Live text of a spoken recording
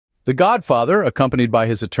The Godfather, accompanied by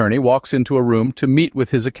his attorney, walks into a room to meet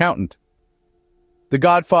with his accountant. The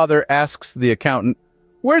Godfather asks the accountant,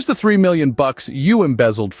 "Where's the $3 million you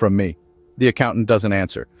embezzled from me?" The accountant doesn't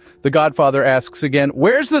answer. The Godfather asks again,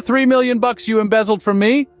 "Where's the $3 million you embezzled from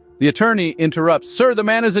me?" The attorney interrupts, "Sir, the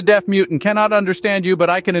man is a deaf mute and cannot understand you,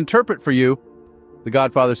 but I can interpret for you." The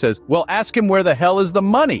Godfather says, "Well, ask him where the hell is the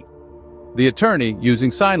money?" The attorney,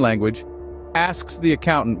 using sign language, asks the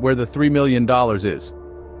accountant where the $3 million is.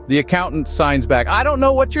 The accountant signs back, "I don't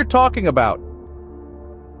know what you're talking about."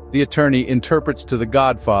 The attorney interprets to the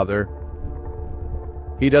Godfather,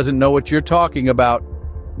 "He doesn't know what you're talking about."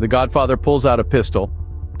 The Godfather pulls out a pistol,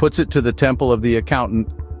 puts it to the temple of the accountant,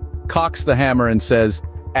 cocks the hammer and says,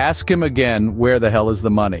 "Ask him again where the hell is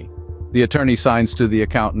the money." The attorney signs to the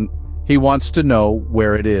accountant, "He wants to know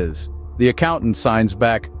where it is." The accountant signs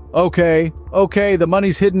back, Okay, the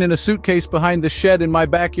money's hidden in a suitcase behind the shed in my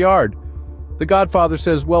backyard." The Godfather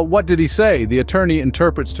says, "Well, what did he say?" The attorney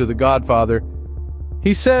interprets to the Godfather,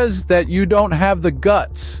 "He says that you don't have the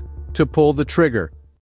guts to pull the trigger."